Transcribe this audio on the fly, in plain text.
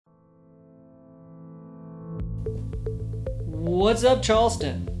What's up,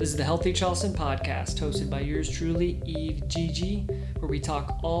 Charleston? This is the Healthy Charleston podcast, hosted by yours truly, Eve Gigi, where we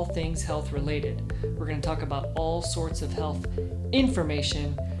talk all things health related. We're going to talk about all sorts of health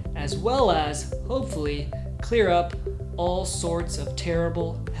information, as well as, hopefully, clear up all sorts of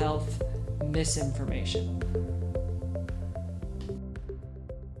terrible health misinformation.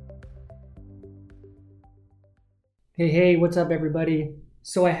 Hey, what's up, everybody?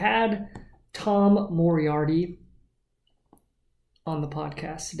 So I had Tom Moriarty on the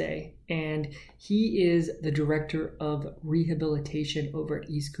podcast today, and he is the director of rehabilitation over at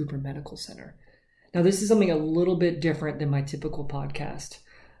East Cooper Medical Center. Now, this is something a little bit different than my typical podcast,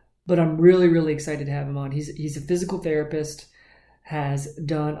 but I'm really excited to have him on. He's a physical therapist, has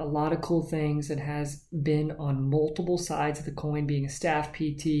done a lot of cool things, and has been on multiple sides of the coin, being a staff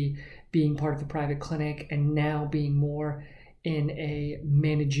PT, being part of the private clinic, and now being more in a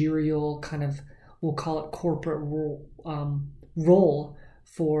managerial kind of, we'll call it corporate role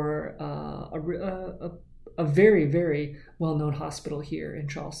for a very well-known hospital here in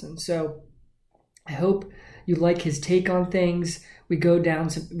Charleston. So I hope you like his take on things. We go down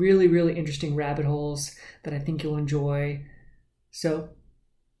some really interesting rabbit holes that I think you'll enjoy. So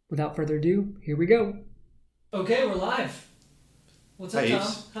without further ado, here we go. Okay, we're live. What's up,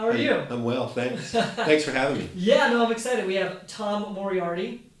 Tom? How are you? I'm well, thanks. Thanks for having me. Yeah, no, I'm excited. We have Tom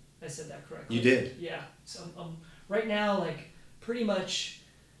Moriarty. I said that correctly. You did. Yeah. So I'm right now, pretty much,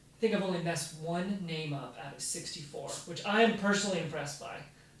 I think I've only messed one name up out of 64, which I am personally impressed by.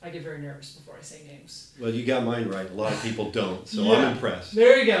 I get very nervous before I say names. Well, you got mine right. A lot of people don't, so yeah. I'm impressed.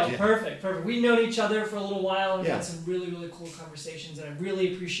 There you go. Yeah. Perfect. We've known each other for a little while and had some really cool conversations, and I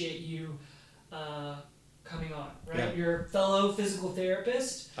really appreciate you coming on, right? Yeah. You're a fellow physical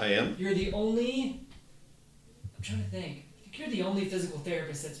therapist. I am. You're the only, I'm trying to think. I think you're the only physical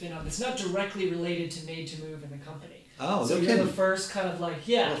therapist that's been on that's not directly related to Made to Move in the company. Oh, so no you're kidding. the first kind of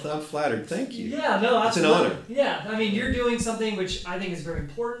yeah. Well, I'm flattered. Thank you. Yeah, no, it's an absolutely. honor. Yeah, I mean, you're doing something which I think is very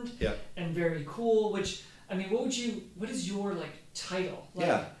important Yeah. and very cool, which, I mean, what is your, title?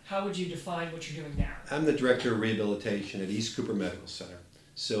 Yeah. How would you define what you're doing now? I'm the director of rehabilitation at East Cooper Medical Center.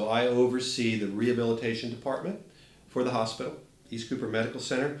 So I oversee the rehabilitation department for the hospital, East Cooper Medical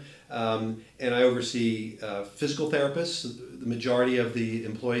Center, and I oversee physical therapists. The majority of the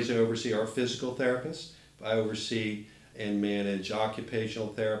employees I oversee are physical therapists. I oversee and manage occupational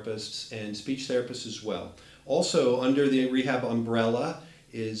therapists and speech therapists as well. Also, under the rehab umbrella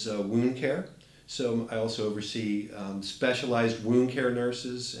is wound care. So I also oversee specialized wound care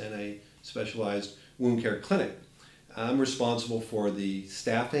nurses and a specialized wound care clinic. I'm responsible for the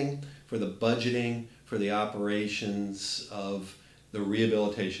staffing, for the budgeting, for the operations of the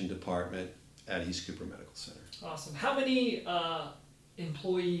rehabilitation department at East Cooper Medical Center. Awesome. How many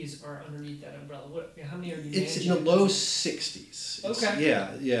employees are underneath that umbrella? How many are you managing? It's in the low 60s. Okay.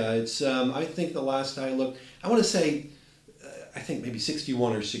 Yeah. It's I think the last I looked, I want to say, I think maybe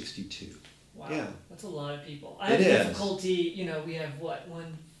 61 or 62. Wow. Yeah. That's a lot of people. I have difficulty. We have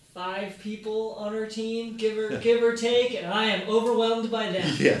 5 people on our team, give or take, and I am overwhelmed by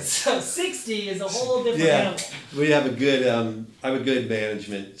them. Yes. So 60 is a whole different animal. We have a good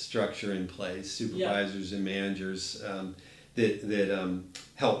management structure in place, supervisors and managers that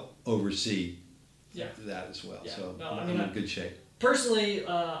help oversee that as well. Yeah. So I'm in good shape. Personally,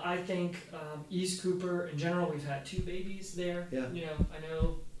 I think East Cooper in general, we've had 2 babies there. Yeah. I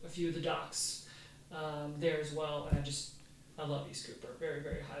know a few of the docs there as well, and I love East Cooper. Very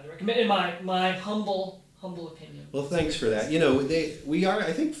highly recommend. In my humble opinion. Well, thanks for that. We are,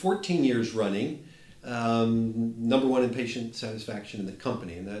 I think, 14 years running, number 1 in patient satisfaction in the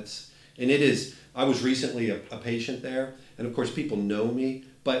company, and it is. I was recently a patient there, and of course people know me,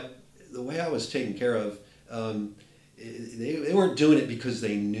 but the way I was taken care of, they weren't doing it because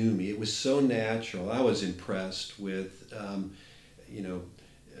they knew me. It was so natural. I was impressed with,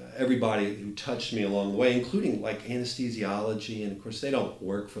 everybody who touched me along the way, including anesthesiology, and of course they don't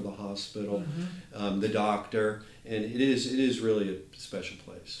work for the hospital, the doctor, and it is really a special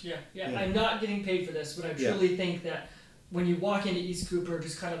place. Yeah. I'm not getting paid for this, but I truly think that when you walk into East Cooper,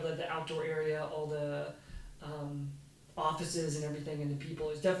 just kind of the outdoor area, all the offices and everything, and the people,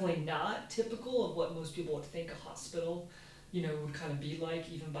 is definitely not typical of what most people would think a hospital would kind of be like,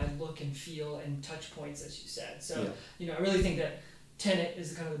 even by look and feel and touch points, as you said. So I really think that Tenet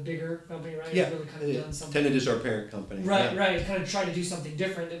is kind of the bigger company, right? Yeah, it's really kind of done something. Tenet is our parent company. Right. Kind of try to do something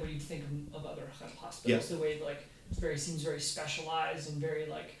different than what you think of other kind of hospitals. The way seems very specialized and very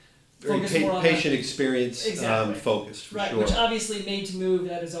Very patient experience focused, for sure. Which obviously Made to Move,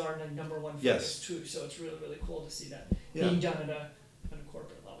 that is our number 1 focus yes. too. So it's really cool to see that being done at a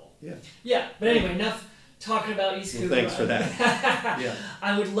corporate level. Yeah. Yeah, but anyway, enough talking about East Well, Cooper. thanks for that. Yeah.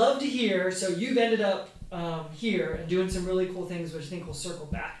 I would love to hear. So you've ended up here and doing some really cool things, which I think we'll circle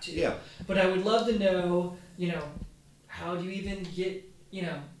back to. Yeah. But I would love to know, how do you even get,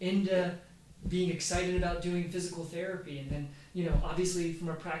 into being excited about doing physical therapy, and then, obviously from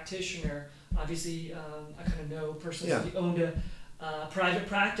a practitioner, obviously I kind of know personally you owned a private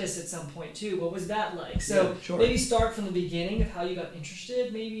practice at some point too. What was that like? So sure. Maybe start from the beginning of how you got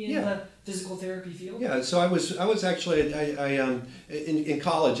interested, maybe in the physical therapy field. Yeah. So I was actually in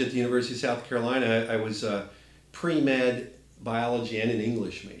college at the University of South Carolina. I was a pre-med biology and an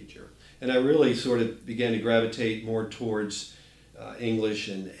English major, and I really sort of began to gravitate more towards English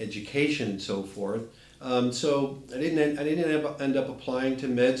and education and so forth. So I didn't end up applying to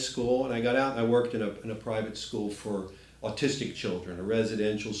med school, and I got out and I worked in a private school for autistic children, a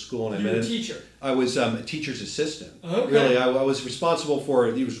residential school. And you were a teacher? I was a teacher's assistant. Okay. Really, I was responsible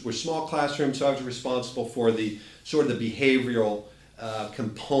for, these were small classrooms, so I was responsible for the sort of the behavioral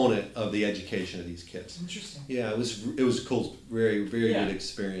component of the education of these kids. Interesting. Yeah, it was a cool, very good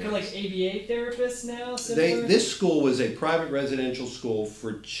experience. Kind of like ABA therapists now. Similar? This school was a private residential school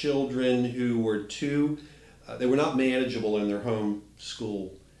for children who were they were not manageable in their home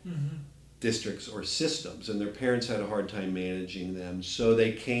school districts or systems, and their parents had a hard time managing them. So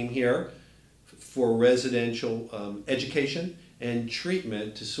they came here for residential education and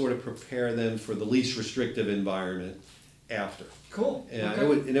treatment to sort of prepare them for the least restrictive environment after. Cool. And,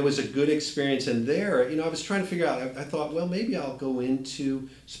 okay. it was a good experience. And there, I was trying to figure out, I thought, well, maybe I'll go into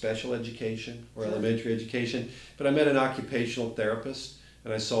special education or elementary education. But I met an occupational therapist,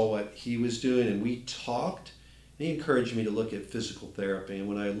 and I saw what he was doing, and we talked. And he encouraged me to look at physical therapy. And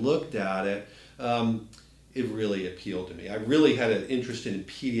when I looked at it, it really appealed to me. I really had an interest in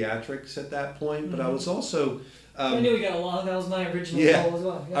pediatrics at that point, but I was also... I knew we got along. That was my original goal as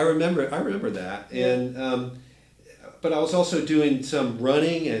well. Yeah. I remember that. Yeah. And... but I was also doing some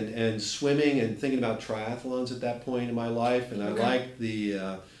running and swimming and thinking about triathlons at that point in my life, and I liked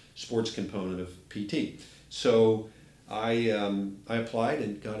the sports component of PT. So I applied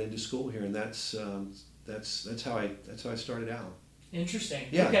and got into school here, and that's how I started out. Interesting.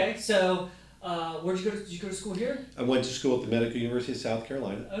 Yeah. Okay. So where'd you go? Did you go to school here? I went to school at the Medical University of South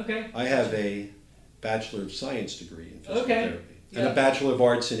Carolina. Okay. I have a Bachelor of Science degree in physical therapy and a Bachelor of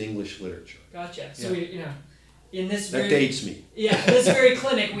Arts in English Literature. Gotcha. So in this that dates me. Yeah, in this very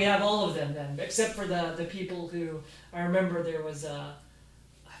clinic, we have all of them then, except for the people who, I remember there was I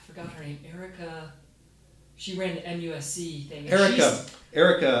forgot her name, Erica, she ran the MUSC thing. Erica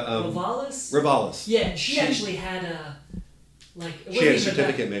Ravalis? Yeah, she actually had she had a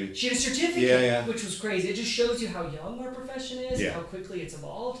certificate maybe. She had a certificate, which was crazy. It just shows you how young our profession is and how quickly it's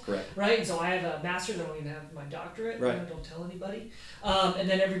evolved. Correct. Right? And so I have a master's, I don't even have my doctorate. Right. Don't tell anybody. And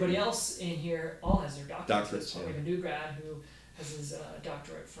then everybody else in here all has their doctorates. We have a new grad who has his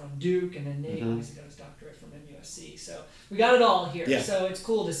doctorate from Duke, and then Nate obviously got his doctorate from MUSC. So we got it all here. Yeah. So it's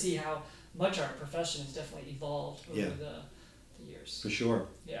cool to see how much our profession has definitely evolved over the years. For sure.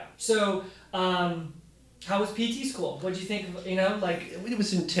 Yeah. So how was PT school? What did you think of, It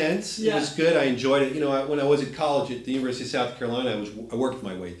was intense. It was good. I enjoyed it. When I was at college at the University of South Carolina, I worked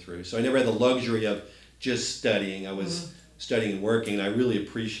my way through. So I never had the luxury of just studying. I was studying and working, and I really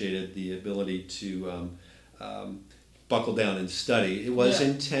appreciated the ability to buckle down and study. It was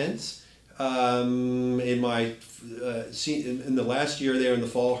intense. In the last year there in the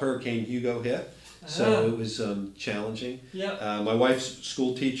fall, Hurricane Hugo hit. So it was challenging. Yeah. My wife's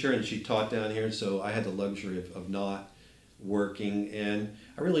school teacher, and she taught down here, so I had the luxury of not working. And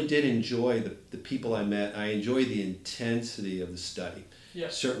I really did enjoy the people I met. I enjoyed the intensity of the study. Yeah.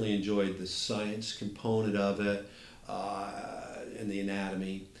 Certainly enjoyed the science component of it and the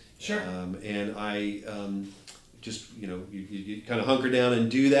anatomy. Sure. And I just, you kind of hunker down and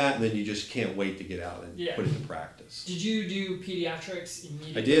do that, and then you just can't wait to get out and put it to practice. Did you do pediatrics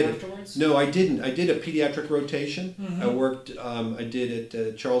immediately afterwards? No, I didn't. I did a pediatric rotation. I worked, I did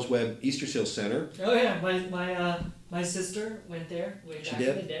at Charles Webb Easter Seal Center. Oh yeah, my sister went there way back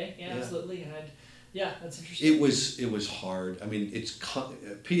in the day. Yeah, absolutely. And that's interesting. It was hard. I mean,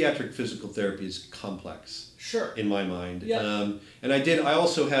 pediatric physical therapy is complex. Sure. In my mind. Yeah. And I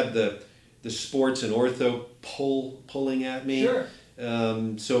also had the sports and ortho pulling at me. Sure.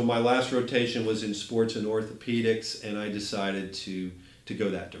 So my last rotation was in sports and orthopedics, and I decided to go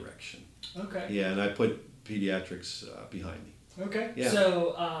that direction. Okay. Yeah, and I put pediatrics behind me. Okay. Yeah.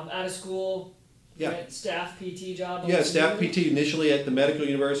 So out of school, staff PT job? Yeah, staff PT initially at the Medical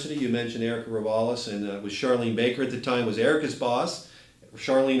University. You mentioned Erica Ravalis, and it was Charlene Baker at the time was Erica's boss.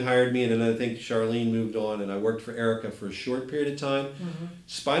 Charlene hired me, and then I think Charlene moved on, and I worked for Erica for a short period of time. Mm-hmm.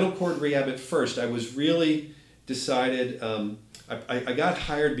 Spinal cord rehab at first. I was really decided. I got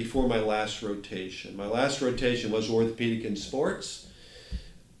hired before my last rotation. My last rotation was orthopedic and sports.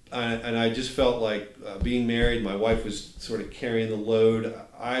 And I just felt like being married, my wife was sort of carrying the load.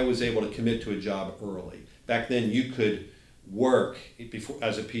 I was able to commit to a job early. Back then, you could work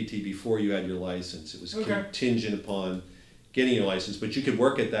as a PT before you had your license. It was contingent upon getting your license, but you could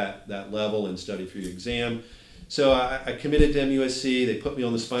work at that level and study for your exam. So I committed to MUSC. They put me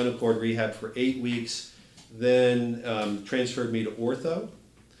on the spinal cord rehab for 8 weeks, then transferred me to ortho,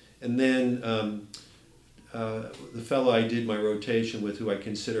 and then the fellow I did my rotation with, who I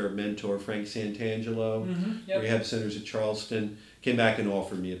consider a mentor, Frank Santangelo, Rehab Centers at Charleston, came back and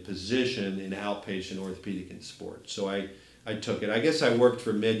offered me a position in outpatient orthopedic and sports. So I took it. I guess I worked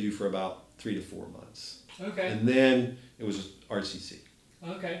for MedU for about 3 to 4 months. Okay. And then it was RCC.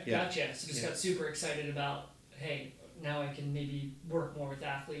 Okay, gotcha. So just got super excited about, hey, now I can maybe work more with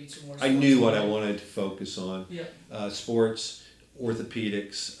athletes or more. I knew what I wanted to focus on. Yeah. Sports,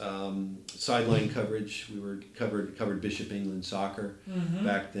 orthopedics, sideline coverage. We were covered Bishop England soccer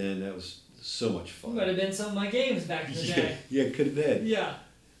back then. That was so much fun. Might have been some of my games back in the day. Yeah, it could have been. Yeah.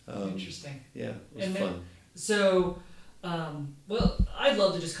 Interesting. Yeah, it was and fun. Then, so, well, I'd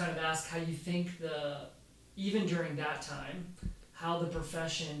love to just kind of ask how you think even during that time, how the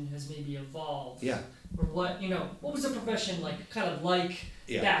profession has maybe evolved. Yeah. Or what was the profession like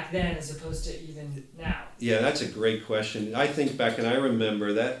back then as opposed to even now? Yeah, that's a great question. I think back, and I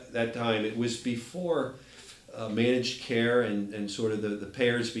remember that time, it was before managed care and sort of the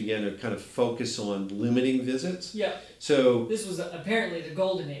payers began to kind of focus on limiting visits. Yeah. So this was apparently the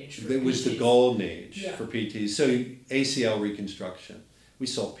golden age for PTs. It was the golden age for PTs. So ACL reconstruction. We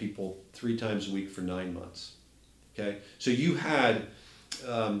saw people 3 times a week for 9 months. Okay, so you had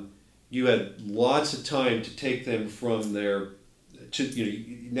lots of time to take them from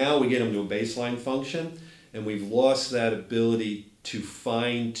now we get them to a baseline function, and we've lost that ability to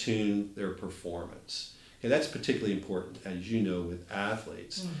fine tune their performance. Okay, that's particularly important, as you know, with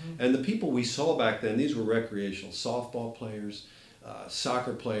athletes. And the people we saw back then, these were recreational softball players,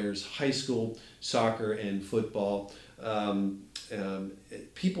 soccer players, high school soccer and football.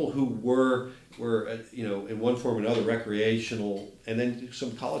 People who were in one form or another recreational, and then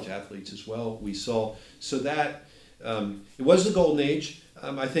some college athletes as well we saw. So that it was the golden age.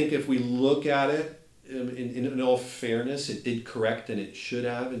 I think if we look at it in all fairness, it did correct, and it should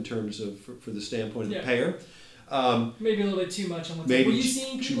have, in terms of for the standpoint of the payer. Maybe a little bit too much on one side. Were you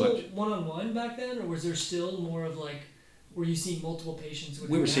seeing people one-on-one back then, or was there still more of were you seeing multiple patients?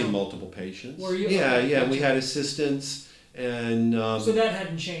 We were seeing multiple patients. Were you? Yeah. We had assistants. And so that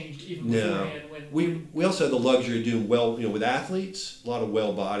hadn't changed even beforehand. We also had the luxury of doing with athletes, a lot of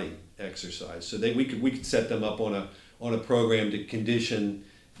well body exercise. So we could set them up on a program to condition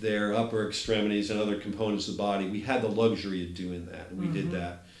their upper extremities and other components of the body. We had the luxury of doing that, and we did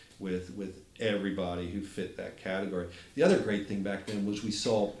that with everybody who fit that category. The other great thing back then was we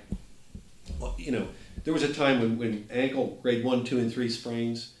saw, there was a time when ankle grade 1, 2, and 3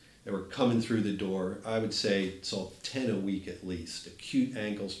 sprains, they were coming through the door. I would say saw 10 a week at least, acute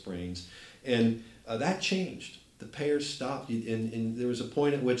ankle sprains. And that changed. The payers stopped. And there was a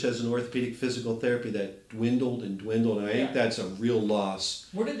point at which, as an orthopedic physical therapy, that dwindled. And I think that's a real loss.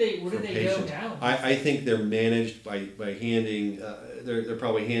 Where did they go down? I think they're managed by handing, they're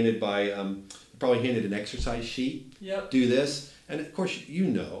probably handed an exercise sheet. Yep. Do this. And of course, you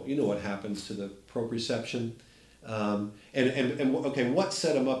know what happens to the proprioception. What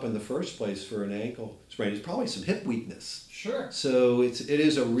set them up in the first place for an ankle sprain is probably some hip weakness. Sure. So it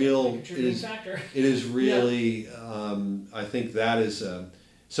is a real factor. It is really I think that is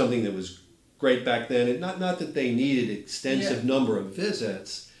something that was great back then. And not that they needed extensive number of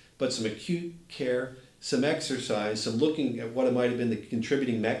visits, but some acute care, some exercise, some looking at what it might have been the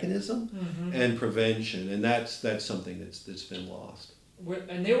contributing mechanism, and prevention, and that's something that's been lost.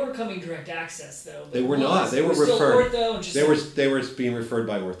 And they weren't coming direct access though. They were not. They were referred. They were being referred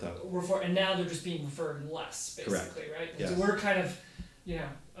by ortho. And now they're just being referred less, basically, correct. Right? Yes. So we're kind of,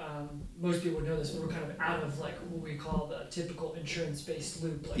 most people would know this, but we're kind of out of what we call the typical insurance-based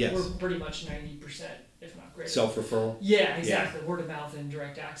loop. We're pretty much 90%, if not greater. Self-referral. Yeah, exactly. Yeah. Word of mouth and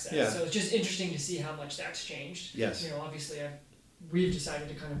direct access. Yeah. So it's just interesting to see how much that's changed. Yes. Obviously, we've decided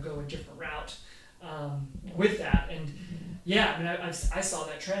to kind of go a different route with that, and. Yeah, I mean, I saw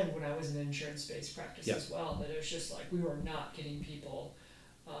that trend when I was in insurance-based practice as well, that it was just we were not getting people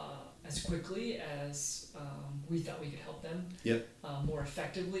as quickly as we thought we could help them more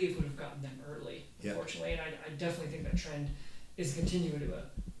effectively if we would have gotten them early, unfortunately. And I definitely think that trend is continue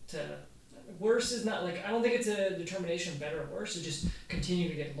to worse is not like, I don't think it's a determination of better or worse. It just continue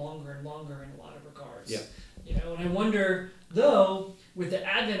to get longer and longer in a lot of regards. Yeah. You know, and I wonder though, with the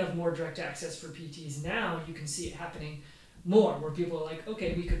advent of more direct access for PTs now, you can see it happening more, where people are like,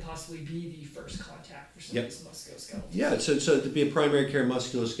 okay, we could possibly be the first contact for somebody's musculoskeletal. Yeah, so to be a primary care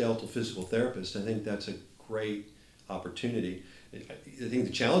musculoskeletal physical therapist, I think that's a great opportunity. I think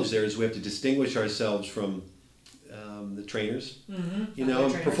the challenge there is we have to distinguish ourselves from the trainers, you know,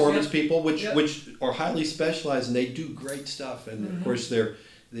 trainers, performance people, which are highly specialized and they do great stuff. And of course, they're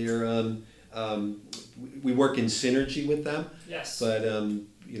we work in synergy with them. Yes. But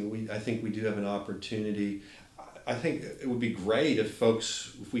you know, I think we do have an opportunity. I think it would be great if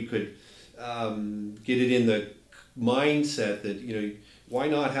we could get it in the mindset that, you know, why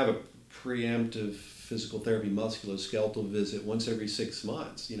not have a preemptive physical therapy musculoskeletal visit once every 6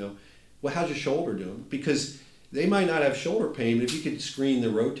 months? You know, well, how's your shoulder doing? Because they might not have shoulder pain, but if you could screen the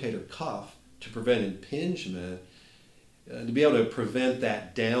rotator cuff to prevent impingement, to be able to prevent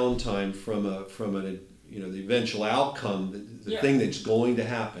that downtime from you know, the eventual outcome, the thing that's going to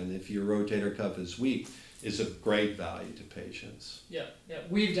happen if your rotator cuff is weak, is of great value to patients. Yeah,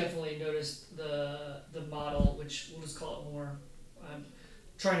 we've definitely noticed the model, which we'll just call it more.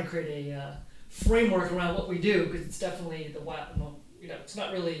 Trying to create a framework around what we do, because it's definitely you know, it's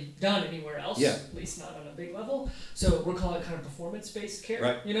not really done anywhere else, at least not on a big level. So we're calling it kind of performance-based care,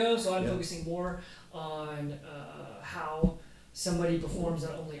 right. You know. So I'm focusing more on how somebody performs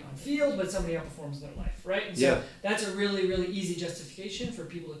not only on field, but somebody how performs in their life, right? And so that's a really, really easy justification for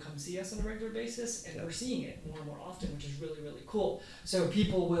people to come see us on a regular basis, and we're seeing it more and more often, which is really, really cool. So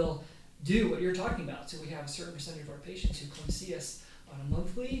people will do what you're talking about. So we have a certain percentage of our patients who come see us on a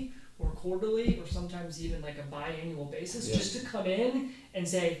monthly or quarterly or sometimes even like a biannual basis, just to come in and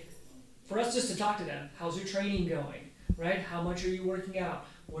say, for us just to talk to them, how's your training going, right? How much are you working out?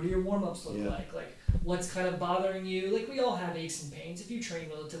 What do your warm-ups look like? Like, what's kind of bothering you? Like, we all have aches and pains if you train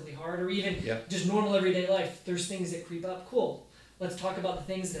relatively hard, or even just normal everyday life. There's things that creep up. Cool. Let's talk about the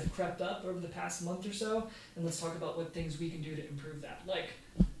things that have crept up over the past month or so, and let's talk about what things we can do to improve that. Like,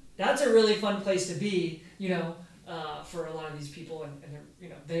 that's a really fun place to be, you know, for a lot of these people, and they're, you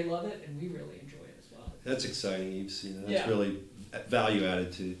know, they love it, and we really enjoy it as well. That's exciting, Yves. You know, that's really value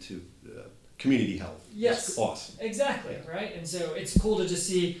added to community health. Yes. It's awesome. Exactly, right? And so it's cool to just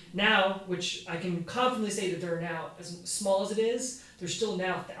see now, which I can confidently say that there are now, as small as it is, there's still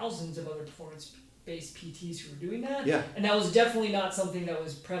now thousands of other performance-based PTs who are doing that. Yeah. And that was definitely not something that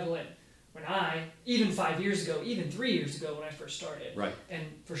was prevalent when even 5 years ago, even 3 years ago when I first started. Right. And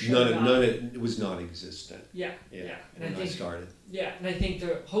for sure it was non-existent. Yeah. And I started. Yeah, and I think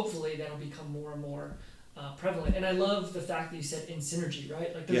that hopefully that'll become more and more prevalent. And I love the fact that you said in synergy,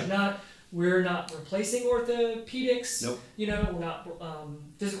 right? Like we're not replacing orthopedics. Nope. You know, we're not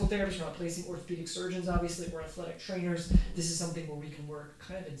physical therapists. We're not replacing orthopedic surgeons. Obviously, we're athletic trainers. This is something where we can work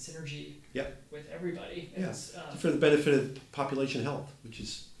kind of in synergy with everybody. Yeah. For the benefit of population health, which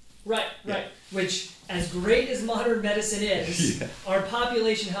is right. Which, as great as modern medicine is, our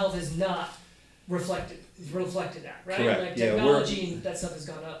population health is not reflected that, right? Correct. Like technology and that stuff has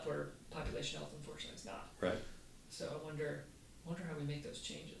gone up, where population health, unfortunately, is not. Right. So I wonder how we make those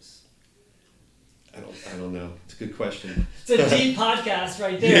changes. I don't know. It's a good question. It's a deep podcast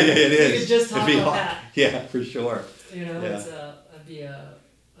right there. Yeah, it is. We could just talk about that. Yeah, for sure. You know, it'd be a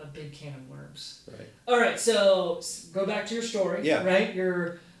big can of worms. Right. All right, so go back to your story. Yeah. Right?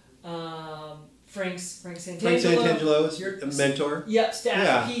 You're Frank Santangelo. Frank Santangelo is your mentor. Yep,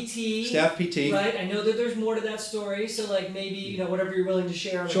 staff PT. Staff PT. Right? I know that there's more to that story, so like maybe, you know, whatever you're willing to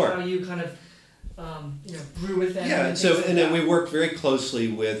share, like how you kind of you know, grew with them. Yeah, then we worked very closely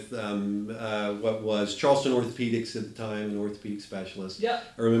with what was Charleston Orthopedics at the time, an orthopedic specialist. Yep.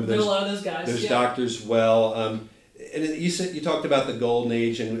 I remember a lot of those guys. Those doctors well. And you talked about the golden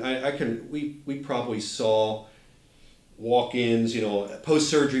age, and we probably saw walk-ins, you know,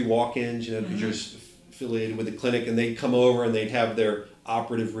 post-surgery walk-ins, you know, because you're affiliated with the clinic, and they'd come over and they'd have their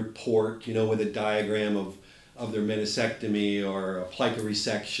operative report, you know, with a diagram of their meniscectomy or a plica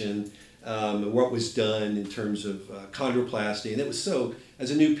resection. What was done in terms of chondroplasty. And it was so, as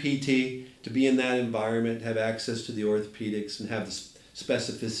a new PT, to be in that environment, have access to the orthopedics and have the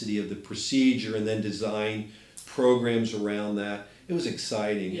specificity of the procedure and then design programs around that, it was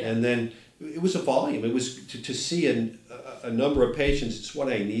exciting. Yeah. And then it was a volume. It was to see a number of patients. It's what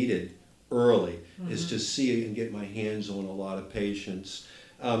I needed early, is to see and get my hands on a lot of patients.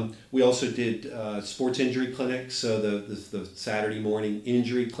 We also did sports injury clinics, so the Saturday morning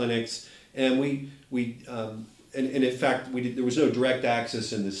injury clinics, and we in fact there was no direct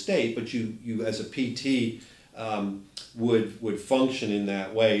access in the state, but you as a PT would function in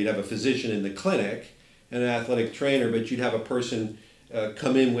that way. You'd have a physician in the clinic and an athletic trainer, but you'd have a person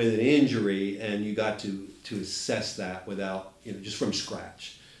come in with an injury, and you got to assess that without, just from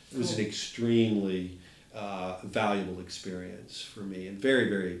scratch. It was an extremely valuable experience for me, and very,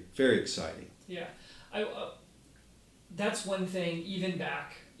 very, very exciting. Yeah, that's one thing. Even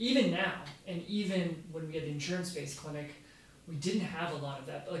now, and even when we had the insurance-based clinic, we didn't have a lot of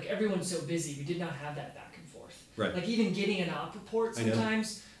that. Like, everyone's so busy, we did not have that back and forth. Right. Like, even getting an op report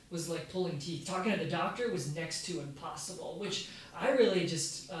sometimes was like pulling teeth. Talking to the doctor was next to impossible, which I really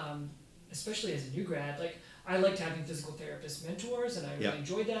just, especially as a new grad, like, I liked having physical therapist mentors, and I really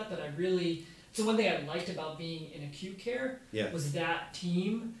enjoyed that, but so one thing I liked about being in acute care was that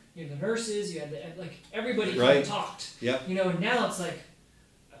team, the nurses, you had everybody kind of talked. And now it's like,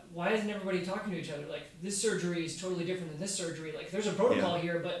 why isn't everybody talking to each other? Like, this surgery is totally different than this surgery. Like, there's a protocol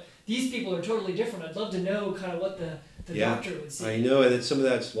here, but these people are totally different. I'd love to know kind of what the doctor would see. I know, and some of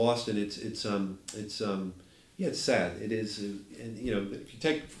that's lost, and it's sad. It is, and if you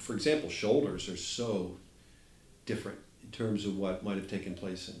take, for example, shoulders are so different in terms of what might have taken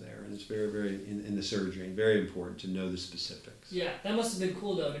place in there, and it's very, very in the surgery, and very important to know the specifics. Yeah, that must have been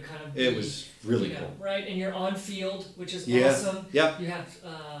cool though, to kind of it was really cool, right? And you're on field, which is awesome. Yeah. You have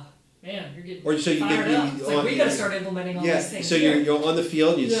man, you're getting fired up. It's like, we got to start implementing all these things. So you're on the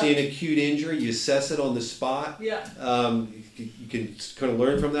field, you see an acute injury, you assess it on the spot. Yeah. You can kind of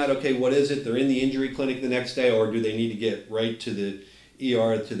learn from that. Okay, what is it? They're in the injury clinic the next day, or do they need to get right to the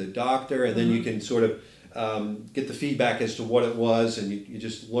ER, to the doctor? And then you can sort of get the feedback as to what it was, and you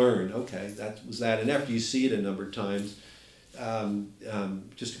just learn, okay, that was that. And after you see it a number of times,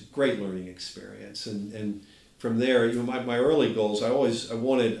 just a great learning experience. And from there, my early goals, I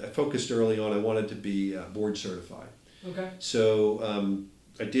focused early on, I wanted to be board certified. Okay. So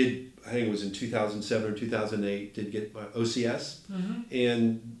I think it was in 2007 or 2008, did get my OCS.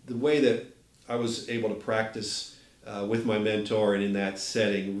 And the way that I was able to practice with my mentor and in that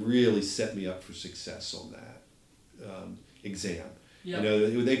setting really set me up for success on that exam. Yep.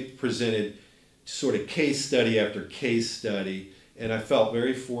 They presented sort of case study after case study, and I felt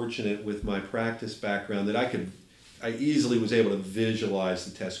very fortunate with my practice background that I easily was able to visualize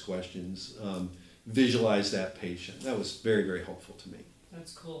the test questions, visualize that patient. That was very, very helpful to me.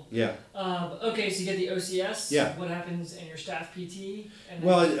 That's cool. Yeah. Okay, so you get the OCS. Yeah. What happens in your staff PT?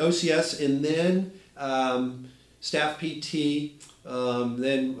 OCS, and then staff PT,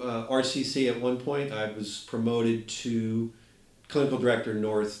 then RCC. At one point, I was promoted to clinical director,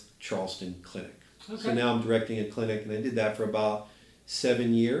 North Charleston Clinic. Okay. So now I'm directing a clinic, and I did that for about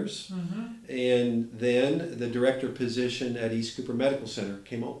 7 years. And then the director position at East Cooper Medical Center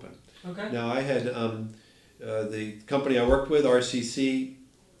came open. Okay. Now I had the company I worked with, RCC,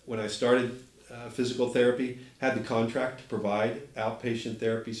 when I started physical therapy, had the contract to provide outpatient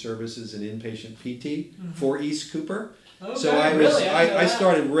therapy services and inpatient PT for East Cooper. Okay, so I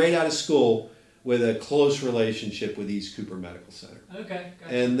started right out of school with a close relationship with East Cooper Medical Center. Okay.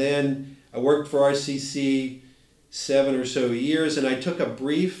 Gotcha. And then I worked for RCC 7 or so years, and I took a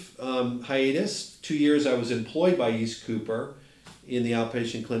brief hiatus. 2 years I was employed by East Cooper in the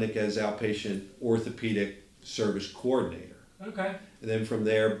outpatient clinic as outpatient orthopedic service coordinator. Okay. And then from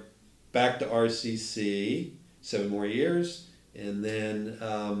there, back to RCC, 7 more years, and then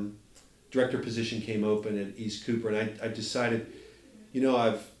director position came open at East Cooper, and I decided,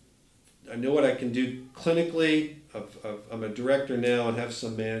 I know what I can do clinically. I'm a director now and have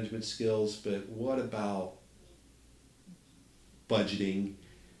some management skills, but what about budgeting?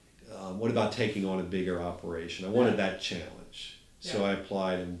 What about taking on a bigger operation? I wanted that challenge. So I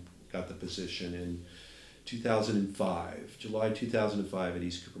applied and got the position in 2005, July 2005 at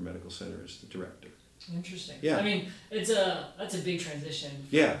East Cooper Medical Center as the director. Interesting. Yeah. I mean, that's a big transition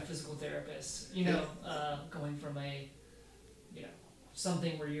for a physical therapist. Going from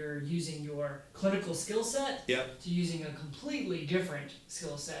something where you're using your clinical skill set to using a completely different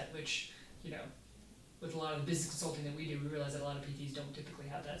skill set, which, with a lot of the business consulting that we do, we realize that a lot of PTs don't typically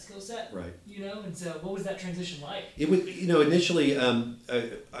have that skill set. Right. And so what was that transition like? It was, initially, when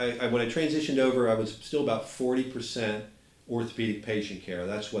I transitioned over, I was still about 40% orthopedic patient care.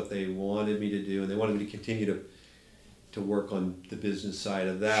 That's what they wanted me to do, and they wanted me to continue to work on the business side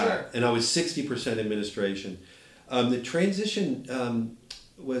of that. Sure. And I was 60% administration. The transition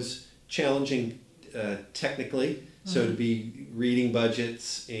was challenging technically, so to be reading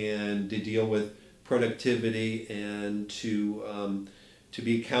budgets and to deal with productivity and to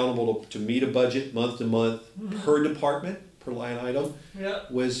be accountable to meet a budget month to month per department, per line item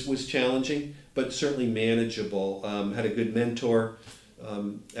was challenging, but certainly manageable. Had a good mentor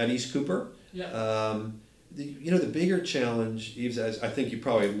at East Cooper. the bigger challenge, Yves, as I think you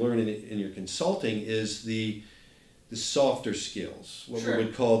probably learn in your consulting, is the softer skills, what Sure. we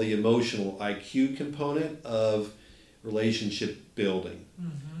would call the emotional IQ component of relationship building.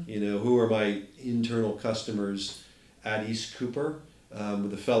 Mm-hmm. Who are my internal customers at East Cooper,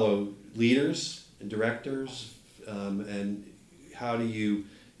 with the fellow leaders and directors, and how do you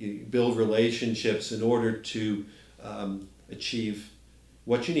build relationships in order to achieve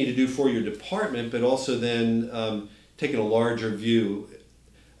what you need to do for your department, but also then taking a larger view.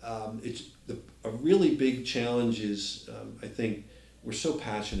 A really big challenge is, I think, we're so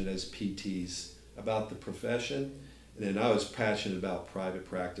passionate as PTs about the profession, and then I was passionate about private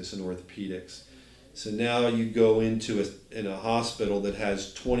practice and orthopedics. So now you go into a hospital that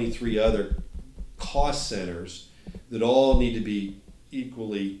has 23 other cost centers that all need to be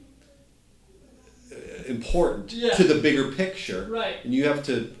equally important to the bigger picture. Right. And you have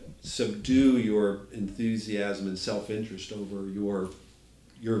to subdue your enthusiasm and self-interest over your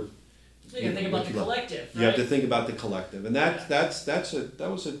you gotta think about the collective, right? You have to think about the collective, and that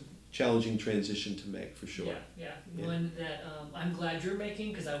was a challenging transition to make, for sure. Yeah. One that I'm glad you're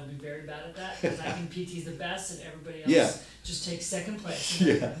making, because I would be very bad at that, because I think PT's the best and everybody else just takes second place.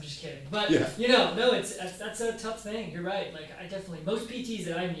 I'm just kidding. But no, that's a tough thing. You're right. Like, I definitely, most PTs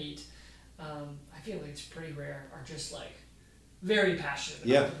that I meet, I feel like it's pretty rare, are just like very passionate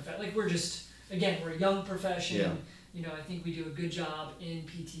about the profession. Like, we're a young profession. I think we do a good job in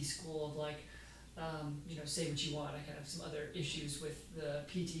PT school of like, say what you want. I kind of have some other issues with the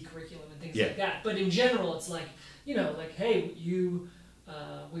PT curriculum and things like that. But in general, it's like, hey,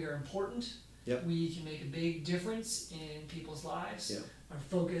 we are important. Yep. We can make a big difference in people's lives. Yep. Our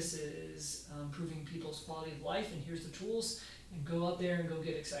focus is improving people's quality of life, and here's the tools. And go out there and go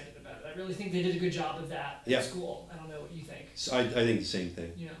get excited about it. I really think they did a good job of that at school. I don't know what you think. So I think the same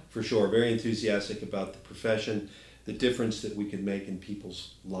thing. For sure. Very enthusiastic about the profession, the difference that we can make in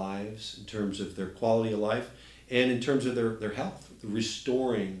people's lives in terms of their quality of life and in terms of their health, the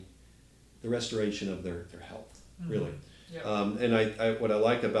restoration of their health, really. Yep. And what I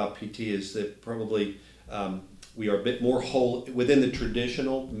like about PT is that probably we are a bit more within the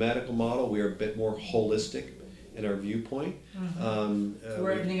traditional medical model. We are a bit more holistic in our viewpoint.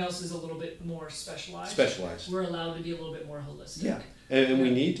 Where everything else is a little bit more specialized. We're allowed to be a little bit more holistic. Yeah, and we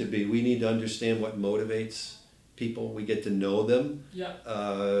need to be. We need to understand what motivates people. We get to know them.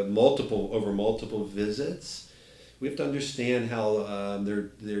 Over multiple visits. We have to understand how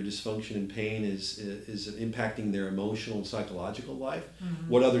their dysfunction and pain is impacting their emotional and psychological life.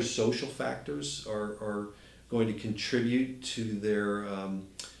 What other social factors are going to contribute to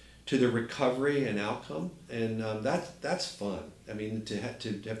their recovery and outcome, and that's fun. I mean, to have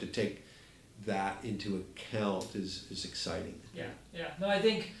to take that into account is exciting. Yeah. No, I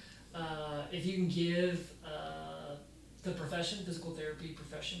think if you can give the physical therapy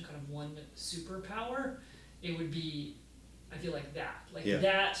profession, kind of one superpower, it would be, I feel like that.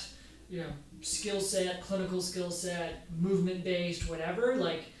 That, skill set, clinical skill set, movement based, whatever.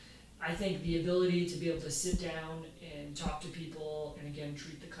 Like, I think the ability to be able to sit down and talk to people and again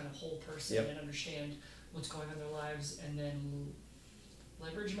treat the kind of whole person and understand what's going on in their lives, and then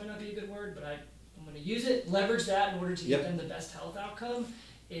leverage might not be a good word, but I'm going to use it. Leverage that in order to get them the best health outcome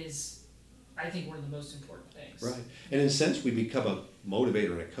is, I think, one of the most important things. Right, and in a sense, we become a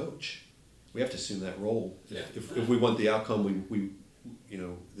motivator and a coach. We have to assume that role if we want the outcome we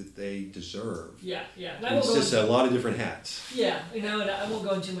that they deserve. Yeah. And it's just a lot of different hats. Yeah, and I won't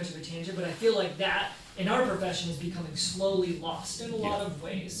go into too much of a tangent, but I feel like that in our profession is becoming slowly lost in a lot of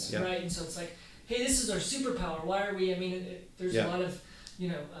ways, right? And so it's like, hey, this is our superpower. Why are we? I mean, there's a lot of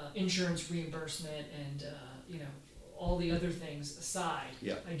insurance reimbursement and all the other things aside.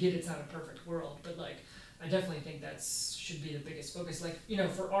 I get it's not a perfect world, but like, I definitely think that should be the biggest focus. Like,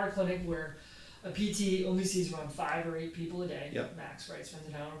 for our clinic, where a PT only sees around 5 or 8 people a day, max, right? Spends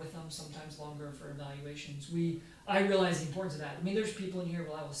an hour with them, sometimes longer for evaluations. I realize the importance of that. I mean, there's people in here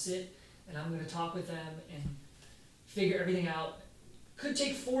where I will sit and I'm going to talk with them and figure everything out. Could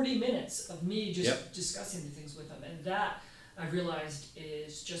take 40 minutes of me just discussing the things with them. And that, I realized,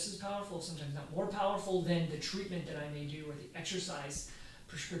 is just as powerful, sometimes not more powerful, than the treatment that I may do or the exercise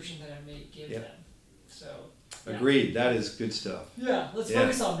prescription that I may give them. So agreed. That is good stuff. Yeah, let's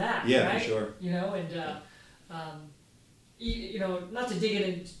focus on that. Yeah, right? For sure. Not to dig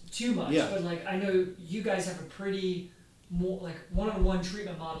in too much, but like, I know you guys have a pretty more like one-on-one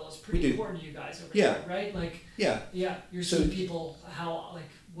treatment model is pretty important to you guys over here, right? Like, you're seeing people how like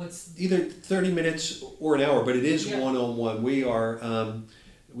what's either 30 minutes or an hour, but it is one-on-one. We are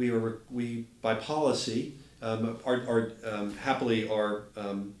we by policy happily our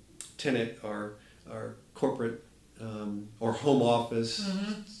tenant our corporate or home office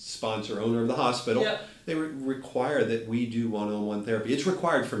sponsor owner of the hospital, they require that we do one-on-one therapy. It's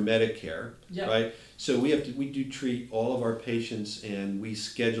required for Medicare, right? So we do treat all of our patients, and we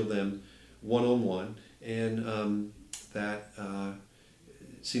schedule them one-on-one, and that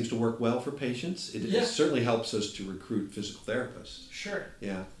seems to work well for patients. It certainly helps us to recruit physical therapists. Sure.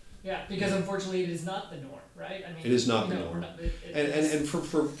 Yeah. Yeah, because unfortunately it is not the norm, right? I mean, it is not the norm. And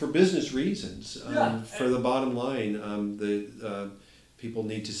for business reasons, for the bottom line, the people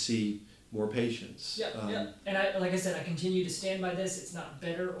need to see more patients. And like I said, I continue to stand by this. It's not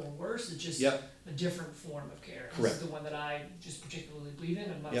better or worse. It's just a different form of care. Correct. This is the one that I just particularly believe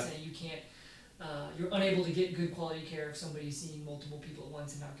in. I'm not saying you can't. You're unable to get good quality care if somebody's seeing multiple people at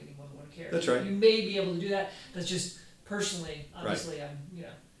once and not getting one-on-one care. That's right. You may be able to do that. That's just personally, obviously, I'm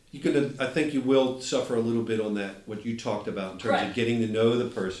You can. I think you will suffer a little bit on that. What you talked about in terms of getting to know the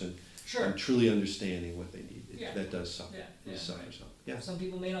person and truly understanding what they need. That does suffer. Some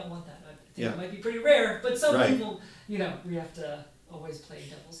people may not want that. I think it might be pretty rare, but some people, we have to always play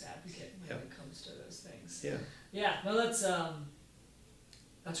devil's advocate when it comes to those things. Yeah. No,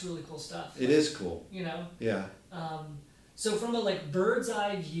 that's really cool stuff. It is cool. Yeah. So from a bird's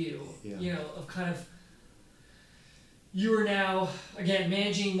eye view, of kind of. You are now, again,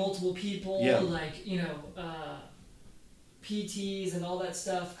 managing multiple people, PTs and all that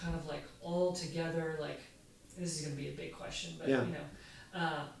stuff, kind of all together. This is going to be a big question, but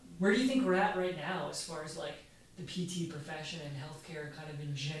where do you think we're at right now as far as the PT profession and healthcare kind of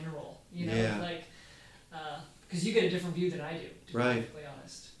in general? Because you get a different view than I do, to be perfectly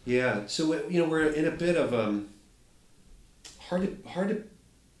honest. Yeah. So we're in a bit of hard to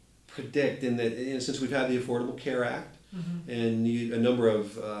predict in that since we've had the Affordable Care Act. And a number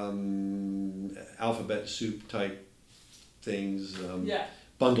of alphabet soup type things,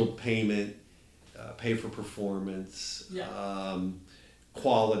 bundled payment, pay for performance,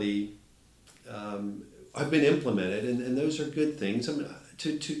 quality, have been implemented, and those are good things. I mean,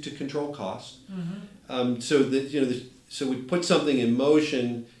 to control costs. So that so we put something in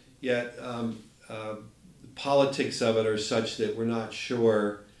motion, yet the politics of it are such that we're not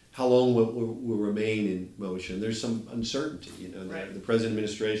sure how long will remain in motion. There's some uncertainty. The present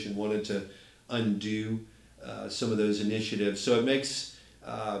administration wanted to undo some of those initiatives, so it makes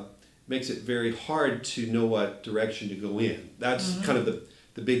it very hard to know what direction to go in. That's kind of the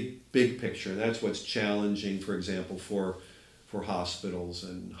big picture, and that's what's challenging, for example, for hospitals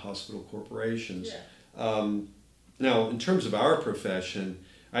and hospital corporations. Now, in terms of our profession,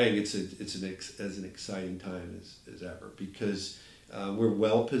 I think it's an exciting time as ever, because we're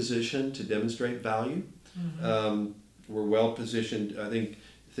well positioned to demonstrate value. We're well positioned. I think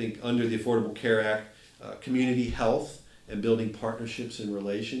under the Affordable Care Act, community health and building partnerships and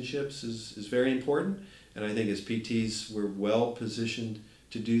relationships is very important. And I think as PTs, we're well positioned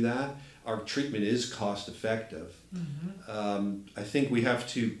to do that. Our treatment is cost effective. I think we have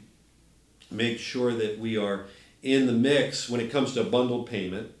to make sure that we are in the mix when it comes to a bundled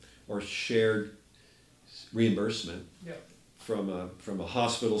payment or shared reimbursement. From a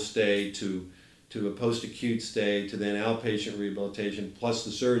hospital stay to a post-acute stay to then outpatient rehabilitation plus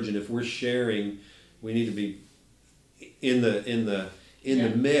the surgeon. If we're sharing, we need to be in the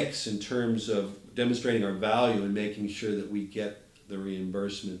mix in terms of demonstrating our value and making sure that we get the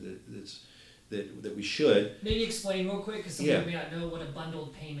reimbursement that we should. Maybe explain real quick, because some people may not know what a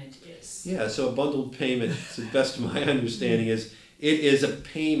bundled payment is. Yeah, so a bundled payment, to the best of my understanding, it is a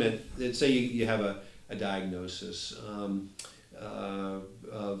payment that, say you have a diagnosis in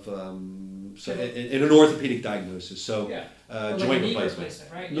an orthopedic diagnosis, so joint replacement,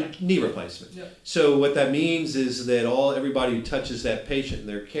 right? Knee replacement. So what that means is that everybody who touches that patient in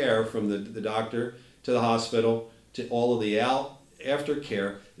their care, from the doctor to the hospital to all of the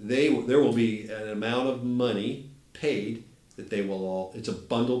aftercare, there will be an amount of money paid that they will all. It's a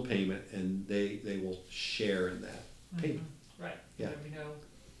bundled payment, and they will share in that payment. Right. Yeah. We know.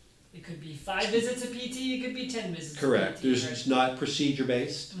 It could be 5 visits of PT, it could be 10 visits Correct. of PT. It's not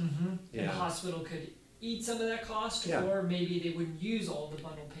procedure-based. And the hospital could eat some of that cost, or maybe they wouldn't use all the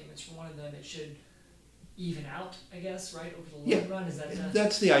bundled payments for one of them. It should even out, I guess, right, over the long run. Is that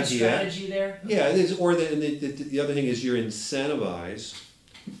that's the idea. Strategy there? Yeah, it is. Or the other thing is you're incentivized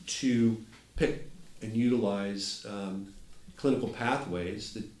to pick and utilize clinical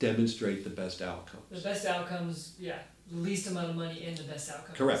pathways that demonstrate the best outcomes. The best outcomes, the least amount of money and the best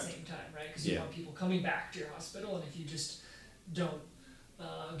outcome Correct. At the same time, right? Because you want people coming back to your hospital, and if you just don't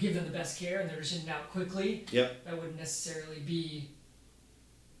give them the best care and they're just in and out quickly, that wouldn't necessarily be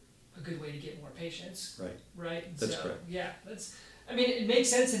a good way to get more patients. Right. Right? That's correct. Yeah, it makes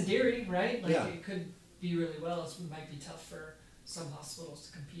sense in theory, right? It could be really well, it might be tough for some hospitals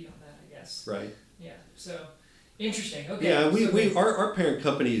to compete on that, I guess. Right. Yeah. So interesting. Okay. Yeah, our parent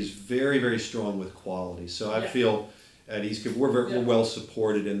company is very, very strong with quality. So I feel at East Cooper we're well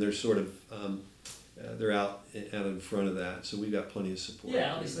supported, and they're sort of they're out in front of that. So we've got plenty of support.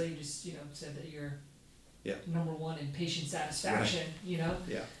 Yeah, obviously you just said that you're number one in patient satisfaction. Right.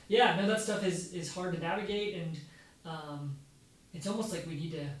 Yeah. No, that stuff is hard to navigate, and it's almost like we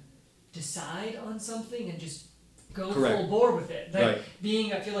need to decide on something and just go full bore with it. Like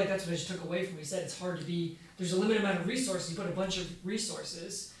I feel like that's what I just took away from what you said. It's hard to be. There's a limited amount of resources. You put a bunch of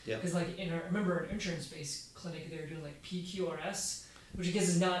resources. Because like I remember an insurance-based clinic, they were doing like PQRS, which I guess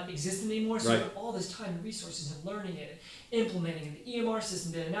is not existent anymore. So you put all this time and resources in learning it, implementing it. The EMR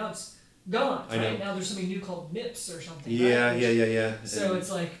system did, and now it's gone. Right now there's something new called MIPS or something. Yeah. So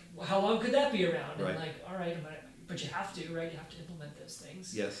it's like, how long could that be around? Right. And like, all right, but you have to, right? You have to implement those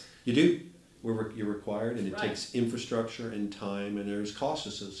things. Yes, you do. You're required, and it takes infrastructure and time, and there's costs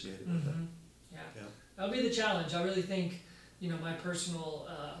associated with that. Yeah, that'll be the challenge. I really think, my personal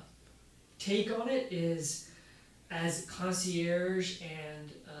take on it is, as concierge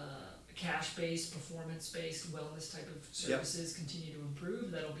and cash-based, performance-based, wellness type of services continue to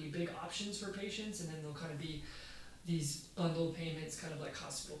improve, that'll be big options for patients, and then there'll kind of be these bundled payments, kind of like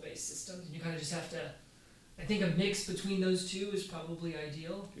hospital-based systems, and you kind of just have to. I think a mix between those two is probably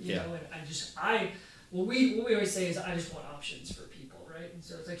ideal. You know, and what we always say is I just want options for people, right? And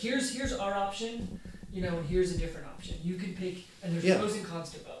so it's like here's our option, and here's a different option. You can pick, and there's pros and cons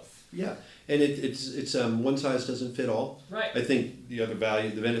to both. Yeah, and it's one size doesn't fit all. Right. I think the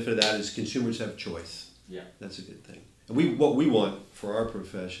benefit of that is consumers have choice. Yeah, that's a good thing. And what we want for our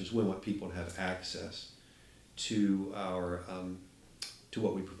professions, we want people to have access to our to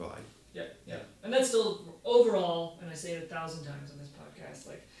what we provide. Yeah. And that's still overall, and I say it 1,000 times on this podcast,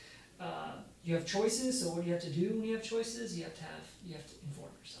 like you have choices. So what do you have to do when you have choices? You have to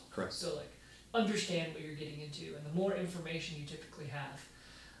inform yourself. Correct. So like understand what you're getting into, and the more information you typically have,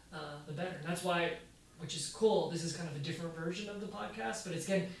 the better. And that's why, which is cool. This is kind of a different version of the podcast, but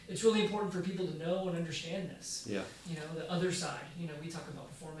it's really important for people to know and understand this. Yeah. The other side. We talk about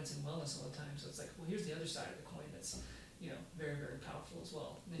performance and wellness all the time. So it's like, well, here's the other side of the coin that's very, very powerful as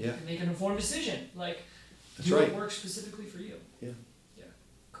well. And you can make an informed decision, like do what works specifically for you. Yeah.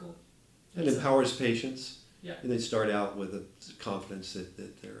 Cool. And empowers patients. Yeah. And they start out with a confidence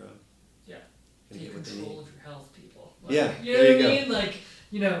that they're take control of your health, people. Like, you know what I mean? Like,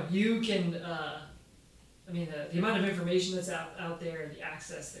 you can. The amount of information that's out there, and the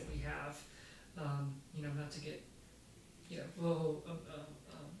access that we have. Not to get,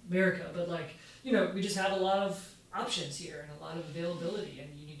 America, but like, we just have a lot of options here and a lot of availability,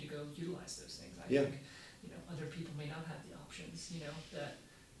 and you need to go utilize those things. I think, other people may not have the options, that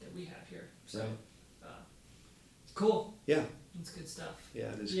we have here. So, cool. Yeah. That's good stuff.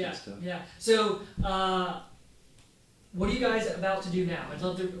 Yeah, it is good stuff. Yeah. So, what are you guys about to do now? I'd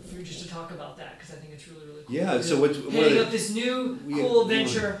love for you just to talk about that, because I think it's really, really cool. Yeah. So heading up this new cool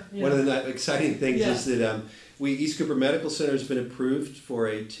venture. One of the exciting things is that East Cooper Medical Center has been approved for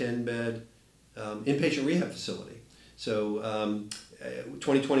a 10-bed inpatient rehab facility. So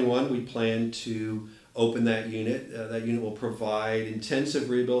 2021, we plan to open that unit. That unit will provide intensive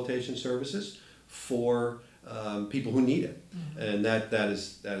rehabilitation services for people who need it, and that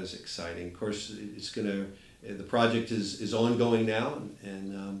is exciting. Of course, the project is ongoing now,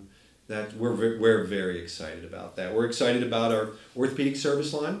 and that we're very excited about that. We're excited about our orthopedic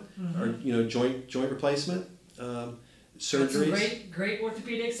service line, our joint replacement. Surgeries. Great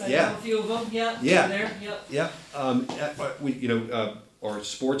orthopedics. I know a few of them. Our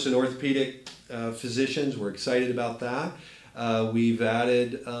sports and orthopedic physicians. We're excited about that. We've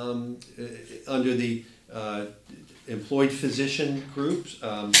added under the employed physician groups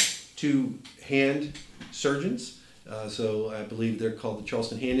 2 hand surgeons. So I believe they're called the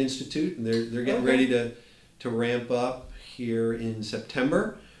Charleston Hand Institute, and they're getting ready to ramp up here in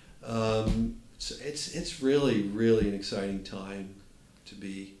September. It's really, really an exciting time to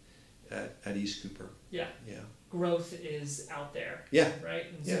be at East Cooper. Yeah. Growth is out there. Yeah. Right?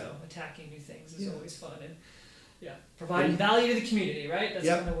 And so attacking new things is always fun, and providing value to the community, right? That's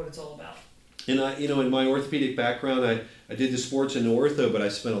kind of what it's all about. And in my orthopedic background, I did the sports and ortho, but I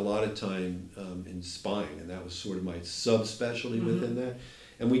spent a lot of time in spine, and that was sort of my subspecialty within that.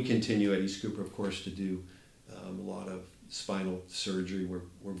 And we continue at East Cooper, of course, to do a lot of spinal surgery.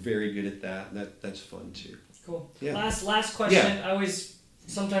 We're very good at that, and that's fun too. Cool. Yeah. Last question. I always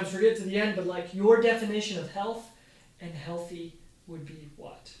sometimes forget to the end, but like your definition of health and healthy would be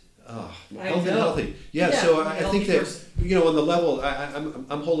what? Healthy. Yeah, so I think that, on the level,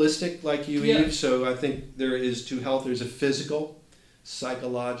 I'm holistic like you, Eve, so I think there is to health, there's a physical,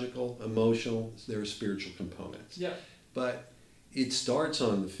 psychological, emotional, there are spiritual components. Yeah. But it starts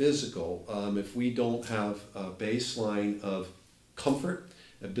on the physical. If we don't have a baseline of comfort,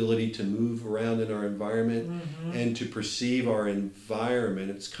 ability to move around in our environment, and to perceive our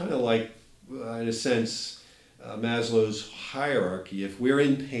environment, it's kind of like, in a sense, Maslow's hierarchy. If we're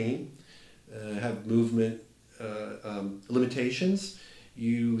in pain, have movement limitations,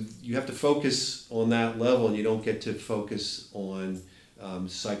 you have to focus on that level, and you don't get to focus on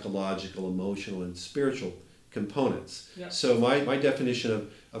psychological, emotional, and spiritual components. Yeah. So my definition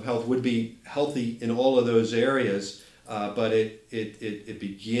of health would be healthy in all of those areas, but it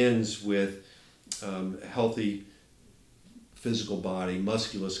begins with healthy physical body,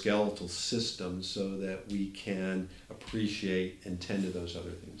 musculoskeletal system, so that we can appreciate and tend to those other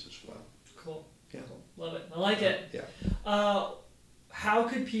things as well. Cool. Yeah. Cool. Love it. I like it. Yeah. How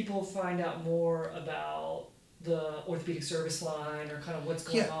could people find out more about the orthopedic service line, or kind of what's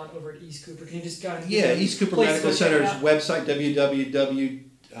going on over at East Cooper? Can you just kind of East Cooper Medical Center's website,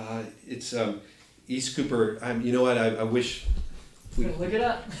 it's East Cooper. You know what? I wish we look it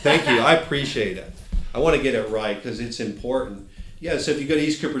up. Thank you. I appreciate it. I want to get it right because it's important. Yeah, so if you go to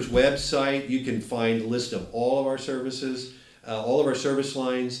East Cooper's website, you can find a list of all of our services, all of our service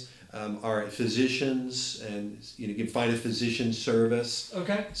lines, our physicians, and you can find a physician service.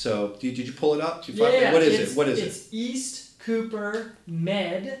 Okay. So did you pull it up? Did you find it? What is it? It's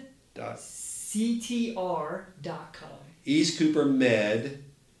eastcoopermed.ctr.com.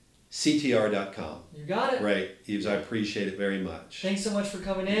 eastcoopermed.ctr.com. You got it. Right, Eves, I appreciate it very much. Thanks so much for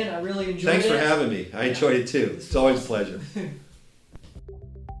coming in. I really enjoyed it. Thanks for having me. I enjoyed it too. It's always a pleasure.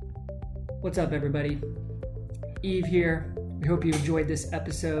 What's up, everybody? Eve here. We hope you enjoyed this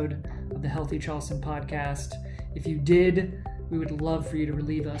episode of the Healthy Charleston podcast. If you did, we would love for you to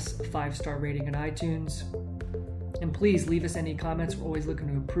leave us a 5-star rating on iTunes. And please leave us any comments. We're always looking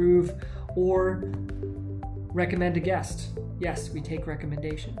to improve, or recommend a guest. Yes, we take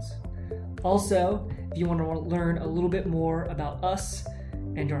recommendations. Also, if you want to learn a little bit more about us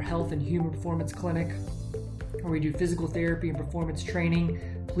and our health and human performance clinic, where we do physical therapy and performance training,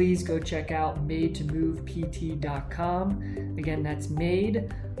 please go check out made2movept.com. Again, that's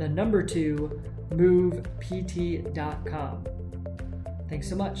made2movept.com. Thanks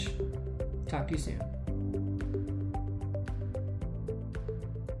so much. Talk to you soon.